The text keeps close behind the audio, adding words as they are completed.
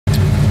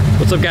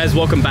What's up, guys?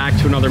 Welcome back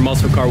to another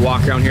muscle car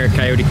walk around here at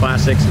Coyote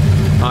Classics.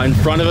 In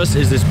front of us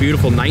is this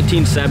beautiful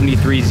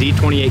 1973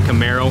 Z28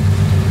 Camaro,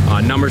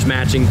 numbers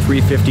matching,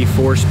 350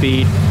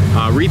 4-speed,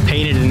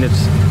 repainted in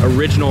its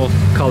original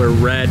color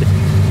red.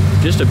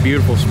 Just a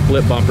beautiful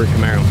split bumper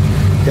Camaro.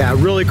 Yeah,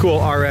 really cool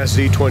RS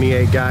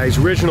Z28, guys.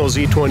 Original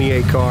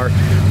Z28 car.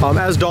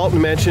 As Dalton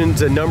mentioned,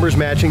 the numbers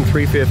matching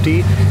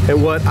 350.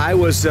 And what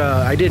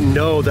I didn't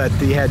know that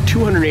they had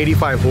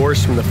 285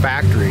 horse from the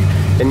factory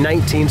in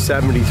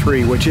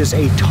 1973, which is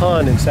a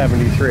ton in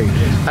 73.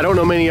 I don't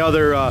know many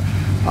other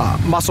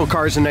muscle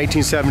cars in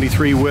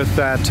 1973 with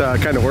that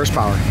kind of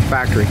horsepower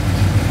factory.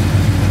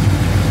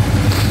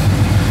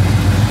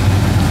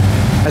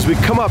 As we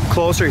come up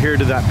closer here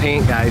to that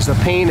paint, guys, the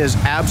paint is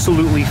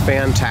absolutely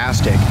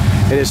fantastic.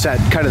 And it's that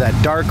kind of that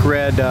dark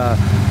red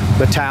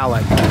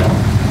metallic.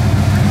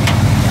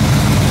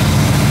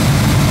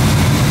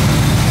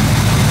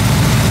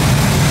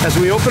 As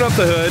we open up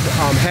the hood,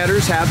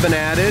 headers have been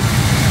added.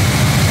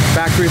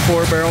 Factory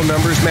 4-barrel,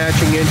 numbers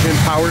matching engine,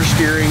 power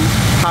steering,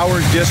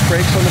 power disc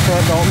brakes on the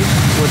front, Dalton.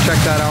 We'll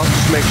check that out,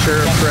 just make sure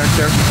it's correct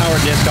there. Power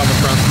disc on the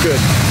front. Good.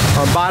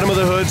 Bottom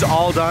of the hood's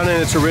all done in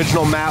its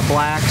original matte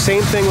black.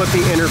 Same thing with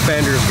the inner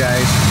fenders,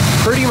 guys.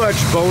 Pretty much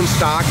bone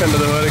stock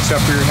under the hood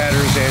except for your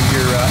headers and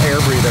your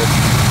air breather.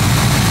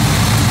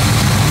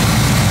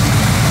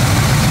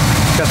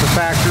 Got the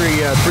factory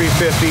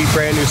 350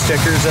 brand new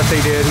stickers that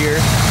they did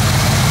here.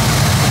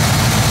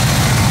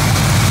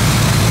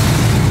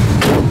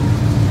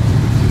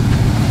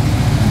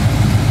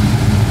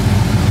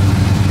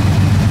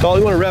 So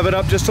you want to rev it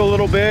up just a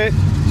little bit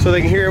so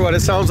they can hear what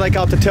it sounds like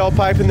out the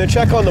tailpipe, and then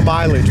check on the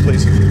mileage,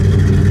 please.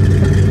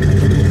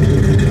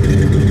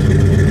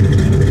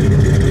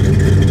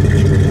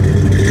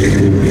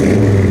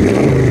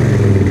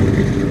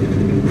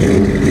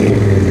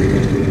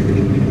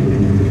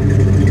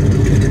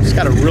 It's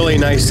got a really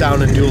nice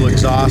sounding dual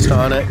exhaust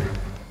on it.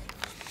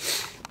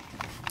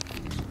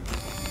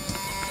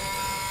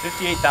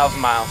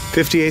 58,000 miles.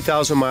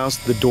 58,000 miles.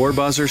 The door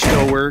buzzer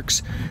still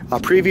works. A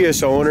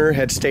previous owner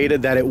had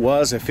stated that it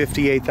was a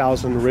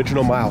 58,000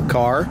 original mile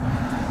car.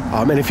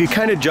 And if you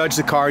kind of judge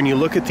the car and you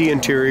look at the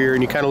interior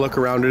and you kind of look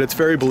around it, it's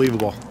very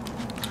believable.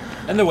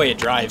 And the way it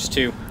drives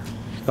too.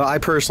 Well, I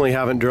personally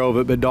haven't drove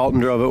it, but Dalton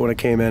drove it when it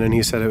came in and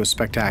he said it was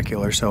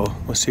spectacular. So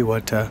we'll see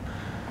what,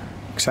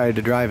 excited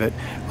to drive it.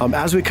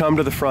 As we come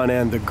to the front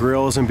end, the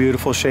grille is in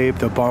beautiful shape,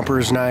 the bumper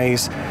is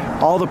nice.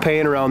 All the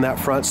paint around that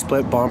front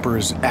split bumper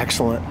is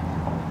excellent.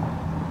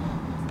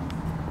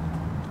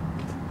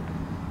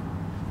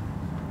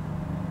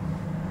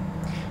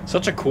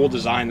 Such a cool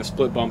design, the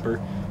split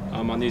bumper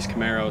on these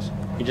Camaros.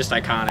 Just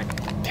iconic.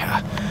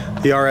 Yeah,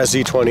 the RS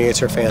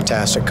Z28s are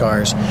fantastic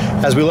cars.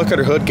 As we look at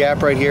our hood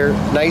gap right here,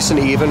 nice and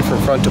even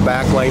from front to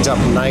back, lines up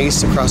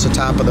nice across the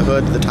top of the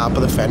hood to the top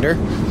of the fender.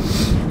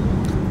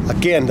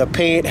 Again, the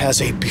paint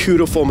has a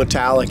beautiful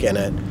metallic in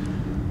it.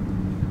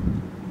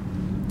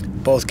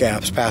 Both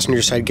gaps,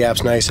 passenger side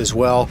gap's nice as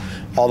well.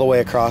 All the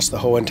way across the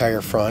whole entire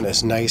front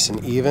is nice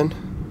and even.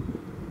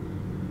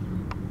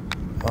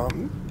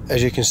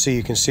 As you can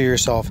see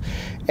yourself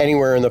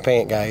anywhere in the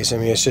paint, guys. I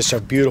mean, it's just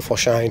a beautiful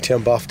shine.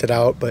 Tim buffed it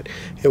out, but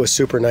it was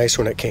super nice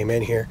when it came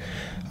in here.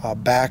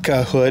 Back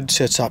hood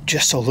sits up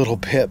just a little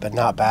bit, but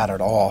not bad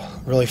at all.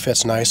 Really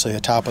fits nicely. The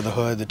top of the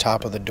hood, the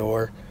top of the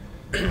door.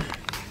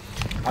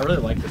 I really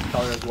like this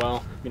color as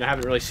well. I mean, I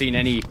haven't really seen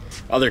any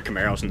other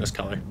Camaros in this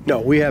color. No,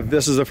 we have.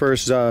 This is the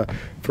first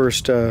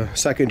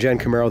second gen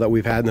Camaro that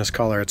we've had in this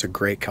color. It's a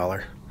great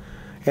color.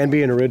 And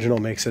being original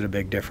makes it a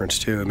big difference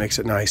too. It makes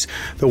it nice.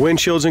 The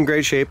windshield's in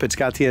great shape. It's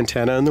got the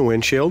antenna in the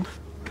windshield.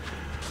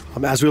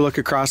 As we look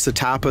across the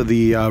top of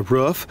the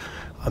roof,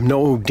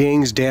 no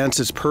dings, dents,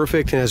 it's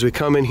perfect. And as we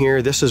come in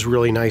here, this is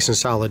really nice and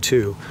solid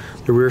too.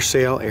 The rear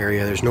sail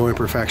area, there's no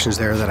imperfections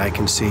there that I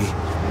can see.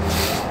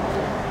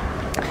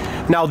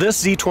 Now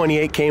this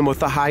Z28 came with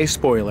the high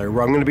spoiler,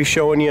 where I'm going to be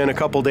showing you in a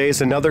couple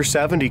days another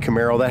 70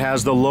 Camaro that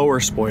has the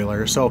lower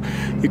spoiler. So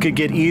you could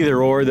get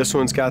either or. This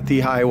one's got the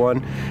high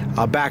one.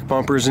 Back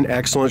bumper's in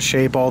excellent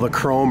shape. All the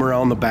chrome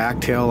around the back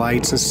tail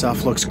lights and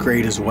stuff looks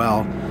great as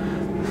well.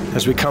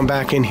 As we come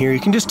back in here, you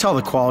can just tell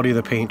the quality of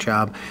the paint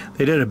job.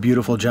 They did a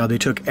beautiful job. They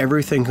took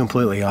everything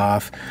completely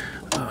off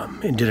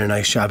and did a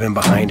nice job in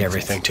behind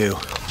everything too.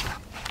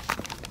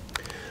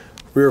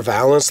 Rear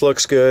valance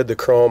looks good. The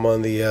chrome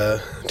on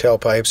the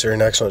tailpipes are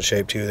in excellent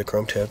shape too, the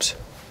chrome tips.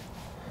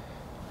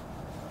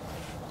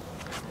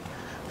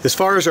 As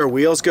far as our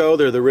wheels go,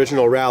 they're the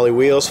original rally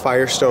wheels,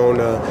 Firestone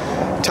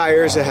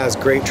tires. It has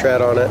great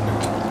tread on it,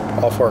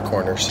 all four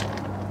corners.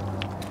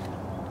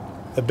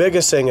 The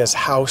biggest thing is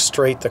how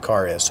straight the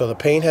car is. So the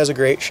paint has a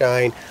great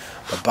shine,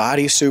 the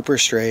body's super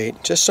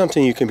straight, just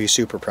something you can be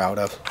super proud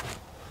of.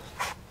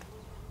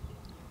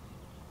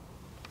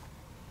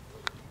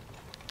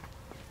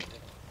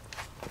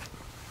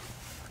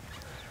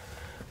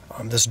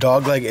 This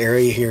dogleg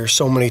area here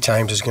so many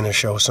times is going to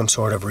show some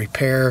sort of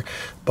repair,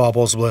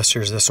 bubbles,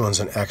 blisters. This one's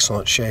in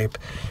excellent shape.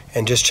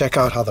 And just check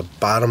out how the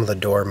bottom of the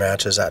door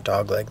matches that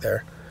dogleg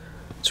there.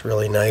 It's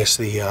really nice.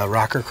 The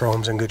rocker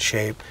chrome's in good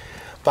shape.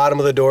 Bottom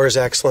of the door is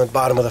excellent.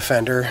 Bottom of the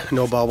fender,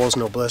 no bubbles,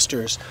 no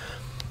blisters.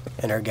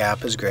 And our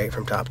gap is great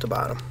from top to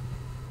bottom.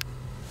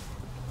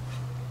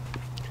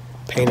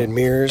 Painted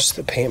mirrors,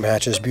 the paint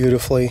matches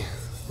beautifully.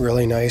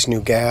 Really nice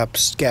new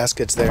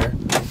gaskets there.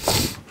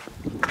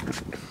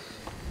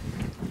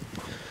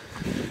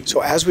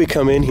 So as we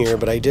come in here,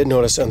 but I did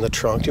notice on the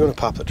trunk, do you want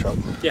to pop the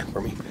trunk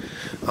for me?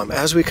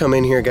 As we come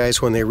in here,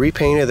 guys, when they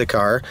repainted the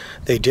car,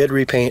 they did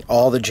repaint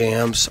all the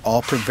jambs,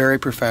 very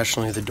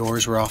professionally. The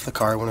doors were off the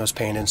car when it was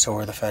painted, and so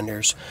were the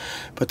fenders.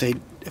 But they,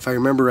 if I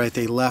remember right,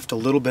 they left a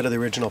little bit of the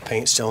original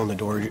paint still in the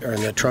door or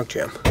in the trunk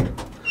jamb.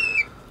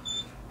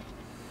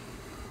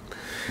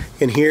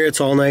 In here, it's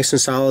all nice and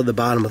solid. The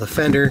bottom of the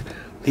fender,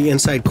 the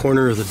inside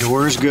corner of the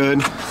door is good.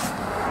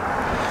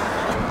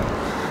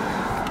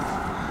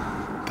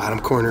 Bottom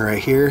corner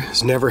right here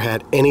has never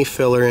had any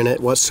filler in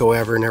it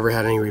whatsoever, never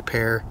had any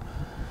repair.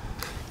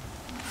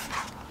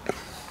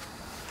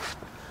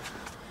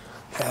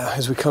 Yeah,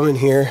 as we come in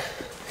here,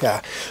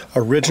 yeah,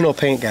 original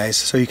paint, guys.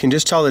 So you can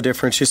just tell the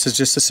difference. This is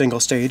just a single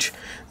stage.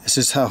 This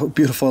is how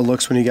beautiful it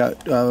looks when you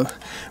got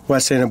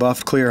wet sand and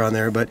buff clear on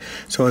there. But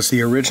so it's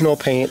the original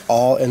paint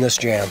all in this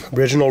jamb.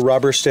 Original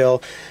rubber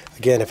still.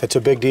 Again, if it's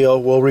a big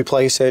deal, we'll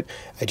replace it.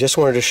 I just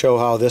wanted to show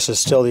how this is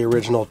still the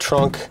original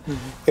trunk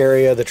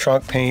area, the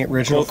trunk paint,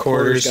 original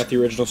quarters. Got the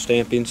original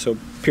stamping, so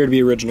appear to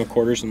be original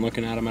quarters, and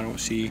looking at them, I don't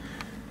see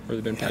where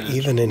they've been patched.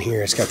 Even in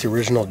here, it's got the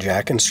original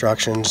jack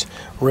instructions,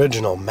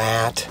 original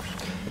mat.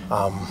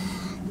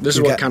 This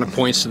is what kind of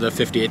points to the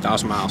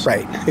 58,000 miles.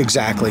 Right,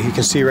 exactly. You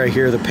can see right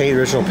here, the paint,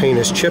 original paint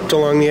is chipped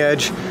along the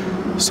edge.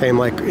 Same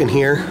like in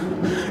here.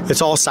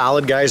 It's all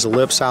solid, guys, the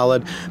lip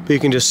solid, but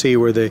you can just see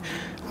where the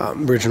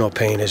original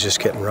paint is just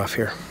getting rough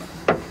here.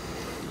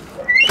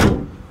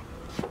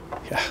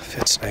 Yeah,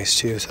 fits nice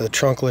too. So the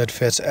trunk lid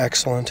fits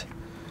excellent.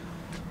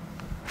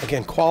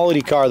 Again,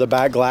 quality car. The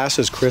back glass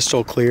is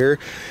crystal clear.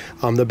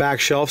 The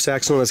back shelf's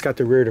excellent. It's got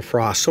the rear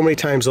defrost. So many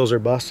times those are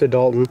busted,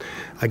 Dalton.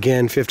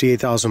 Again,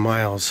 58,000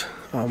 miles.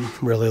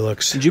 Really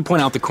looks. Did you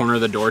point out the corner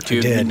of the door too?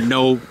 I did.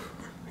 No.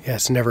 Yeah,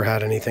 it's never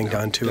had anything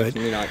done to it.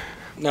 Definitely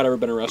not ever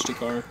been a rusty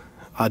car.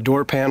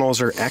 Door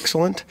panels are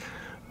excellent.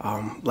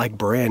 Like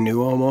brand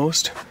new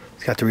almost.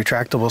 It's got the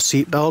retractable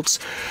seat belts.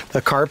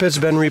 The carpet's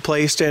been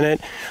replaced in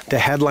it. The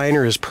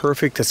headliner is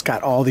perfect. It's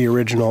got all the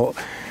original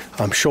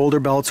shoulder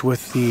belts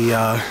with the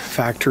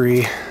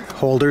factory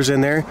holders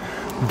in there.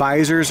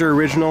 Visors are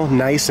original,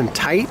 nice and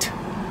tight.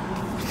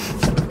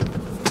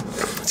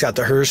 It's got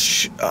the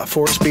Hurst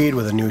 4-speed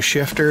with a new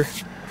shifter.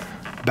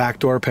 Back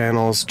door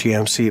panels,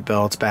 GM seat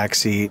belts, back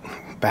seat,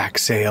 back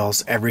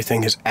sails.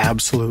 Everything is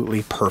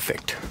absolutely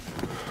perfect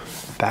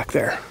back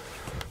there.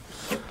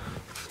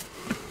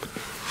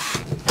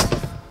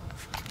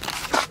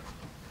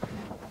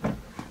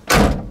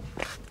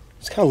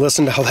 Kind of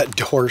listen to how that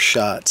door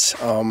shuts.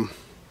 I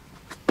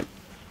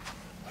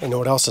don't know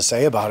what else to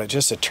say about it.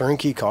 Just a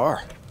turnkey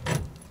car.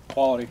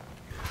 Quality.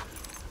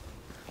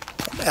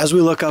 As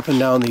we look up and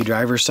down the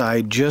driver's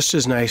side, just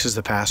as nice as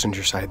the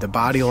passenger side. The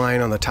body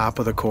line on the top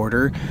of the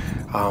quarter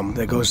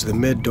that goes to the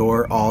mid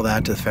door, all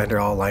that to the fender,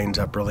 all lines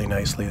up really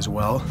nicely as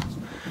well.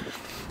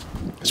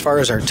 As far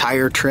as our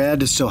tire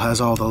tread, it still has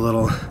all the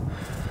little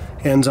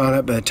ends on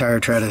it, but the tire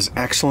tread is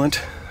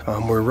excellent.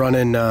 We're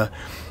running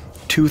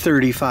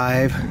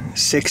 235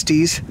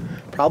 60s,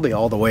 probably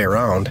all the way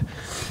around.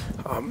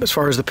 As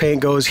far as the paint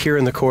goes, here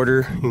in the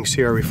quarter, you can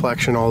see our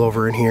reflection all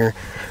over in here.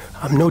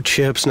 No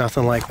chips,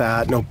 nothing like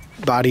that, no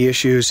body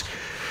issues.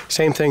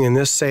 Same thing in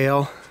this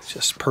sail,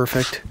 just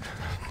perfect.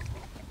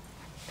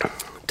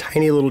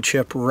 Tiny little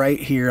chip right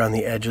here on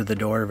the edge of the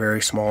door,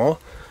 very small.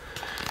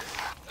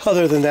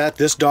 Other than that,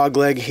 this dog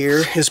leg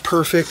here is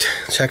perfect.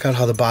 Check out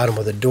how the bottom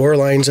of the door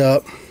lines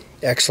up.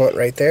 Excellent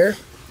right there.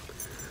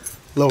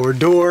 Lower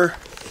door,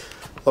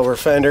 lower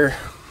fender,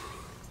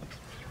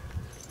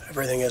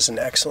 everything is in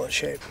excellent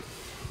shape.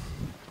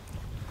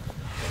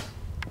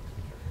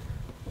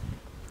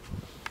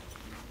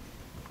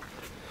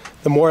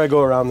 The more I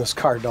go around this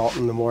car,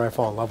 Dalton, the more I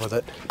fall in love with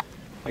it.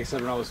 Like I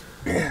said, when I was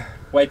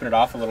wiping it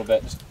off a little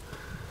bit just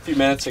a few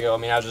minutes ago, I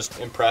mean, I was just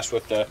impressed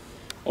with the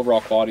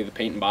overall quality of the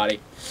paint and body.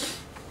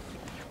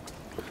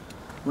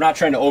 We're not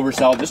trying to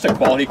oversell, just a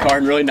quality car,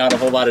 and really not a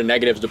whole lot of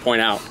negatives to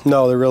point out.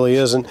 No, there really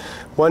isn't.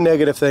 One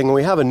negative thing,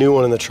 we have a new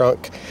one in the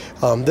trunk.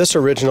 This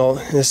original,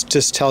 this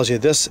just tells you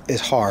this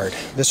is hard.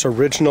 This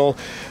original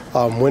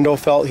window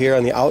felt here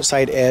on the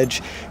outside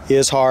edge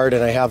is hard,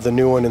 and I have the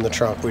new one in the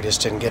trunk. We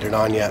just didn't get it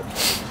on yet.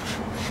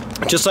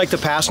 Just like the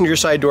passenger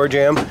side door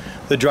jamb,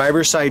 the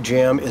driver's side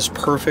jamb is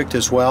perfect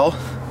as well.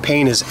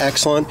 Paint is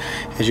excellent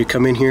as you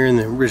come in here in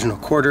the original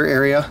quarter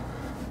area.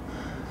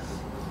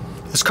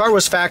 This car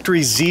was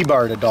factory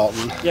Z-bar to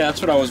Dalton. Yeah,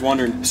 that's what I was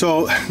wondering.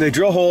 So they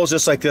drill holes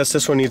just like this.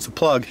 This one needs a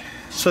plug.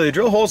 So they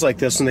drill holes like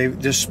this, and they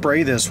just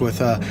spray this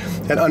with an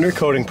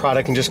undercoating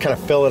product and just kind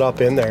of fill it up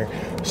in there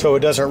so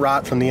it doesn't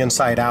rot from the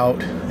inside out.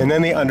 And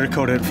then they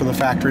undercoat it from the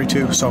factory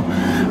too. So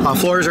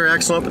floors are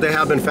excellent, but they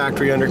have been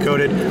factory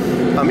undercoated.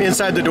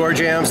 Inside the door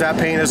jambs, that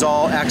paint is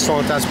all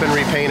excellent. That's been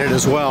repainted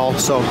as well.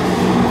 So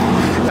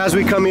as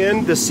we come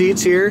in, the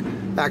seats here,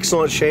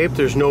 Excellent shape.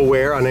 There's no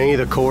wear on any of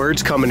the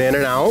cords coming in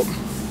and out.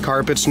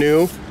 Carpet's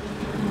new.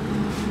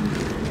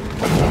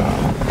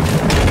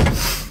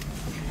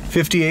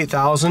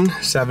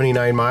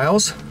 58,079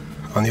 miles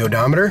on the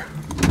odometer.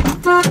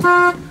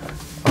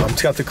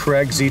 It's got the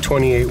correct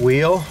Z28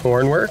 wheel,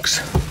 horn works.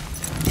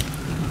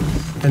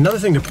 Another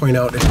thing to point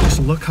out is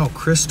just look how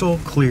crystal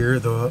clear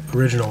the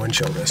original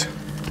windshield is.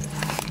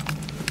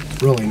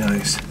 Really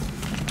nice.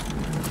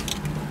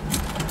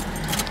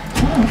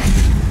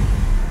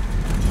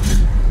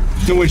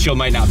 The windshield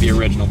might not be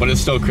original, but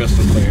it's still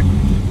crystal clear.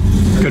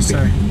 Could be.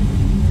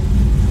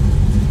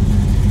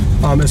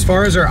 As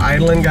far as our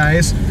idling,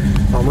 guys,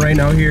 right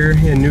now here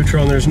in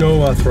neutral, and there's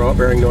no throw-up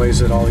bearing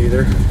noise at all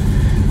either.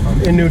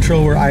 In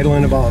neutral, we're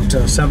idling about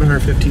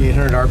 750,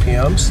 800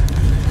 RPMs.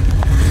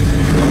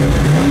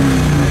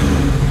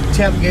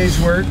 Temp gauge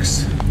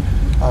works,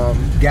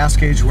 gas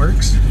gauge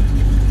works,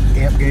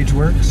 amp gauge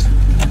works,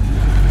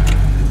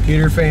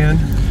 heater fan.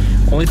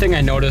 Only thing I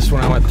noticed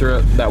when I went through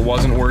it that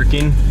wasn't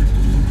working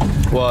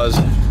was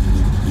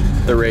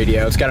the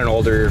radio. It's got an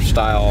older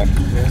style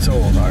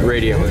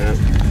radio in it.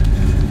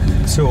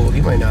 So old,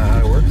 you might not know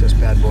how to work this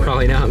bad boy.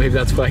 Probably not. Maybe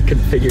that's why I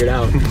couldn't figure it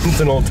out.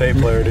 It's an old tape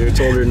player, dude. It's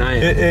older than I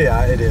am.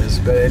 Yeah, it is,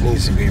 but it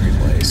needs to be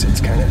replaced.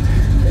 It's kind of,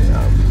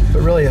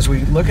 but really, as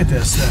we look at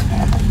this,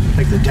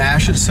 like the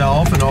dash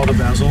itself and all the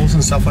bezels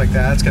and stuff like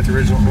that, it's got the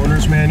original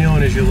owner's manual,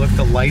 and as you look,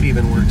 the light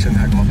even works in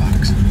that glove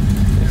box.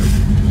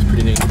 Yeah, it's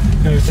pretty neat.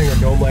 Another thing, our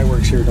dome light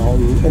works here,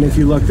 Dalton. And if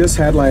you look, this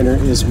headliner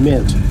is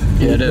mint.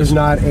 Yeah, it is. There's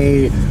not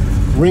a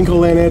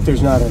wrinkle in it.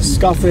 There's not a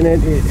scuff in it.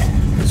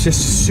 It's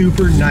just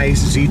super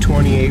nice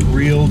Z28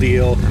 real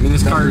deal. I mean,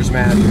 this car is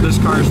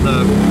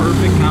the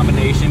perfect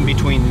combination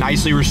between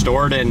nicely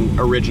restored and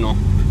original.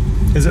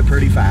 Is it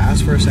pretty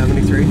fast for a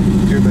 73? Do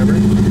you remember?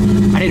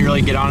 I didn't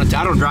really get on it.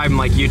 I don't drive them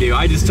like you do.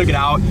 I just took it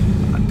out.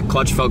 The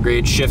clutch felt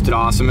great, shifted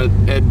awesome.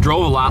 It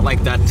drove a lot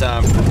like that.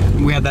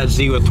 We had that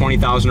Z with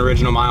 20,000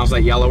 original miles,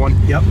 that yellow one.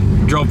 Yep.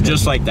 Drove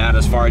just like that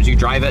as far as you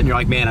drive it, and you're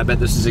like, man, I bet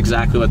this is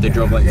exactly what they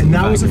drove like. And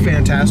that was a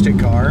fantastic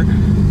car,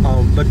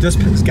 but this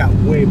has got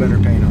way better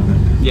paint on it.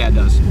 Yeah, it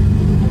does.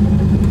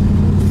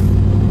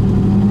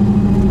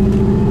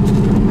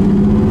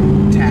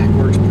 Tack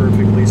works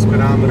perfectly.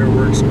 Speedometer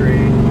works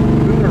great.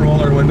 We're gonna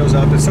roll our windows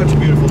up. It's such a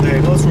beautiful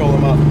day. Let's roll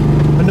them up.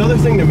 Another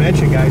thing to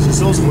mention, guys, is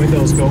those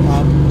windows go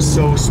up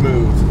so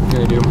smooth. Yeah,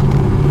 they do.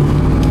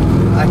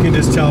 I can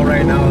just tell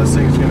right now this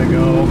thing's gonna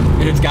go.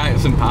 And it's got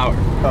some power.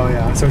 Oh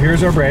yeah. So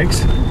here's our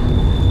brakes.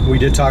 We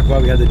did talk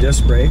about we had the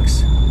disc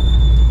brakes.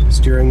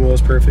 Steering wheel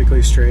is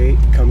perfectly straight.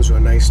 Comes to a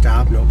nice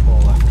stop. No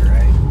pull left or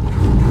right.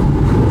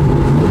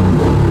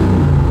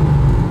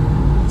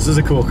 This is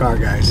a cool car,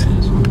 guys.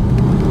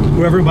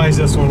 Whoever buys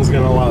this one is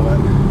gonna love it.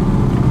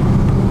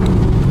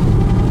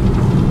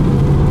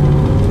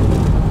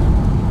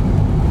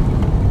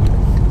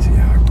 See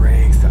our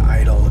brakes, the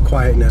idle, the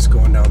quietness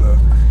going down the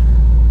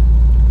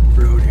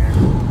road here.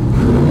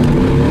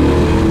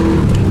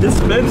 This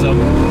spins them.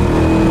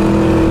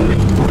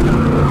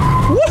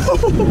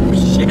 Whoa!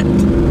 Shit!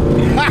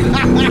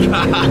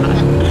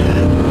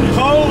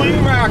 Holy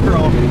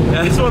mackerel!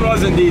 Yeah, this one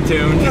wasn't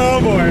detuned. Oh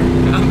boy!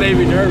 I'm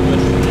maybe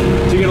nervous.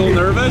 Did you get a little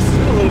nervous? A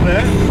little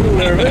bit. A little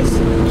nervous.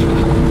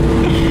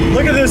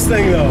 Look at this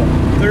thing though.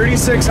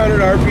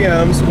 3,600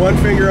 RPMs, one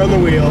finger on the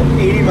wheel,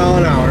 80 mile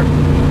an hour.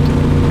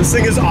 This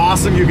thing is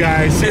awesome, you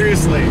guys.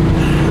 Seriously.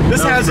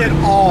 This has it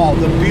all.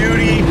 The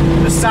beauty,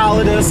 the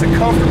solidness, the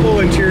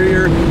comfortable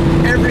interior,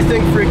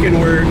 everything freaking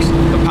works.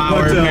 The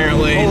power,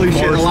 apparently. Holy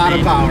shit, a lot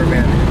of power,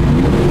 man.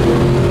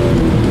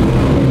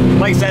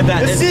 Like I said,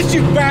 that it sits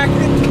you back,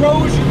 it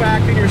throws you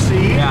back in your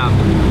seat. Yeah.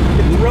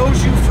 It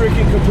throws you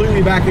freaking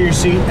completely back in your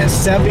seat at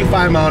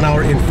 75 mile an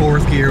hour in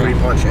fourth gear when you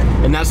punch it.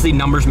 And that's the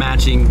numbers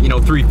matching,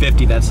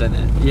 350 that's in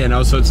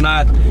it. So it's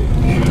not,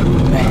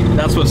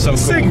 that's what's so cool.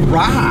 This thing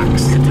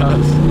rocks. It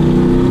does.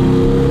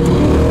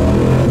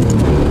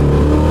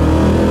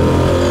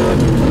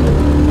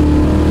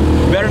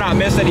 Better not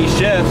miss any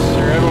shifts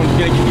or everyone's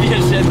gonna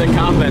get shit in the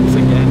comments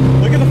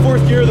again. Look at the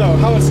fourth gear though,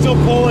 how it's still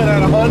pulling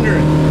at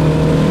 100.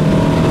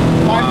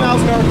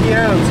 5,000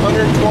 RPMs,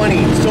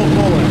 120, still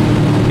pulling.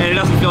 And it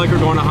doesn't feel like we're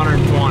going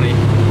 120.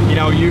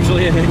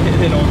 Usually in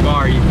an old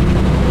car,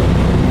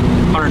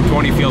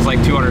 120 feels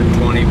like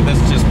 220, but this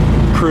just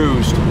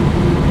cruised.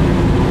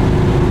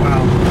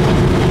 Wow.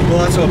 Well,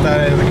 let's hope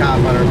that ain't the cop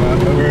hunter,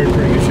 but we're in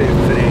pretty good shape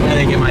today. I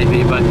think it might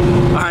be, but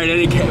all right,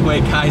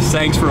 anyway, guys,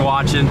 thanks for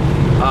watching.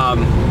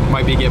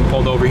 Might be getting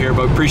pulled over here,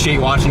 but appreciate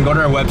you watching. Go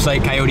to our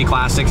website,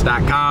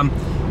 coyoteclassics.com.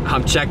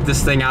 Check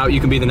this thing out. You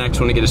can be the next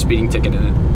one to get a speeding ticket in it.